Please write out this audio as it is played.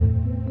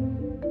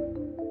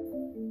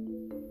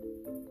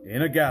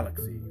In a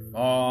galaxy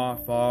far,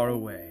 far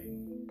away,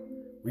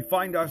 we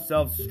find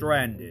ourselves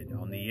stranded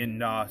on the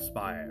Indar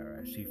Spire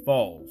as she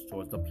falls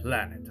towards the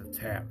planet of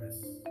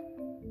Terrace.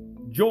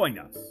 Join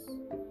us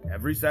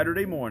every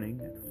Saturday morning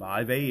at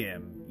 5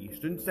 a.m.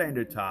 Eastern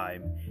Standard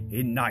Time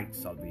in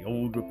Knights of the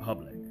Old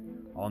Republic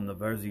on the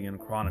Versian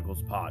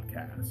Chronicles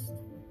podcast.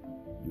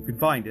 You can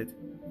find it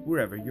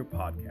wherever your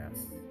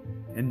podcasts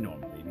can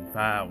normally be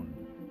found.